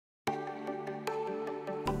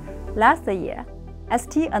Last year,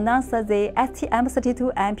 ST announced the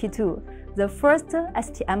STM32MP2, the first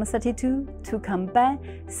STM32 to combine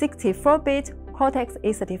 64-bit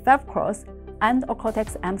Cortex-A35 cores and a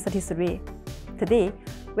Cortex-M33. Today,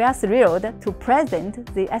 we are thrilled to present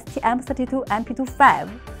the STM32MP25,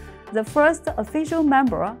 the first official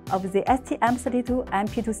member of the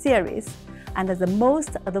STM32MP2 series and the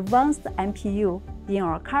most advanced MPU in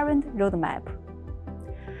our current roadmap.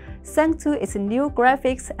 Thanks to its new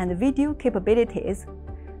graphics and video capabilities,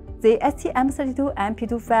 the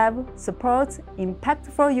STM32MP25 supports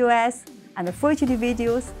impactful US and Full HD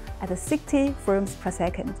videos at 60 frames per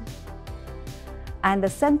second. And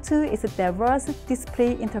thanks to its diverse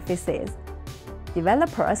display interfaces,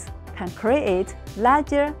 developers can create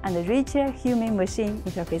larger and richer human-machine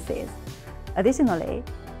interfaces. Additionally,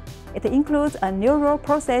 it includes a neural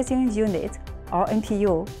processing unit, or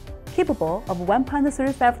NPU, capable of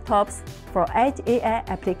 1.35 TOPS for Edge AI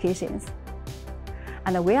applications.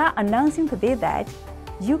 And we are announcing today that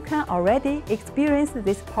you can already experience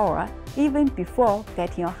this power even before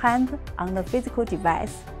getting your hands on the physical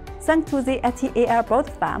device. Thanks to the STAR board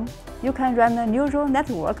farm, you can run a neural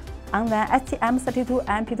network on the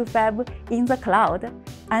STM32MP25 in the cloud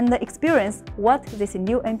and experience what this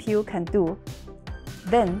new NPU can do.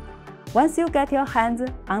 Then, once you get your hands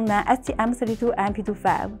on the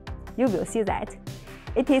STM32MP25, you will see that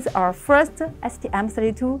it is our first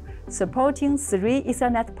STM32 supporting 3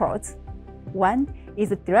 Ethernet ports. One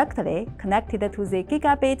is directly connected to the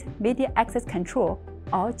Gigabit Media Access Control,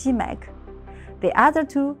 or GMAC. The other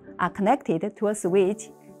 2 are connected to a switch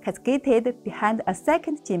cascaded behind a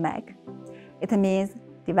second GMAC. It means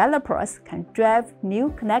developers can drive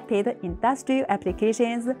new connected industrial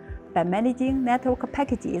applications by managing network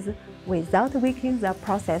packages without weakening the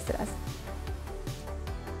processors.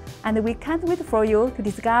 And we can't wait for you to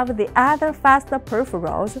discover the other faster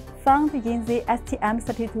peripherals found in the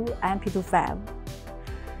STM32MP25,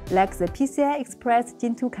 like the PCI Express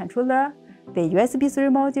Gen 2 controller, the USB 3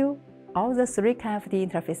 module, or the 3 KFD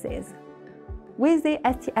interfaces. With the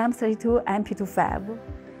STM32MP25,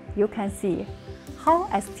 you can see how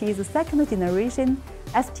ST's second-generation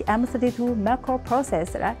STM32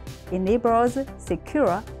 microprocessor enables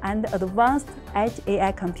secure and advanced Edge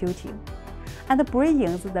AI computing, and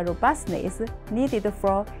brings the robustness needed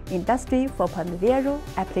for Industry 4.0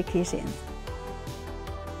 applications.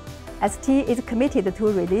 ST is committed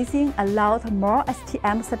to releasing a lot more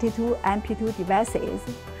STM32MP2 devices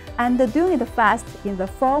and doing it fast in the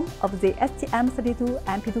form of the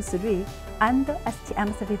STM32MP23 and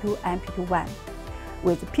STM32MP21,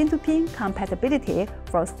 with pin-to-pin compatibility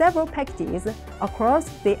for several packages across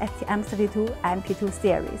the STM32MP2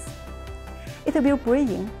 series. It will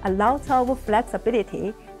bring a lot of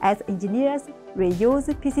flexibility as engineers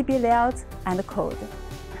reuse PCB layouts and code.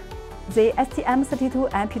 The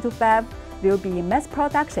STM32MP25 will be in mass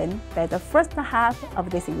production by the first half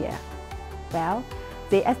of this year, while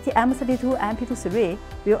the STM32MP23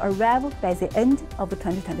 will arrive by the end of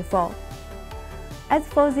 2024. As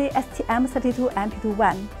for the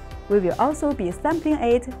STM32MP21, we will also be sampling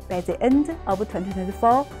it by the end of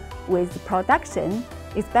 2024, with production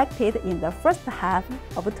expected in the first half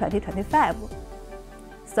of 2025.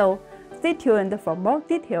 So stay tuned for more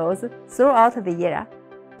details throughout the year.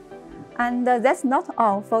 And that's not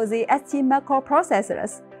all for the ST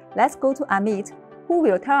microprocessors. Let's go to Amit, who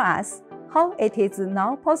will tell us how it is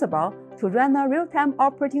now possible to run a real-time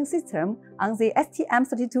operating system on the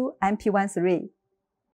STM32MP13.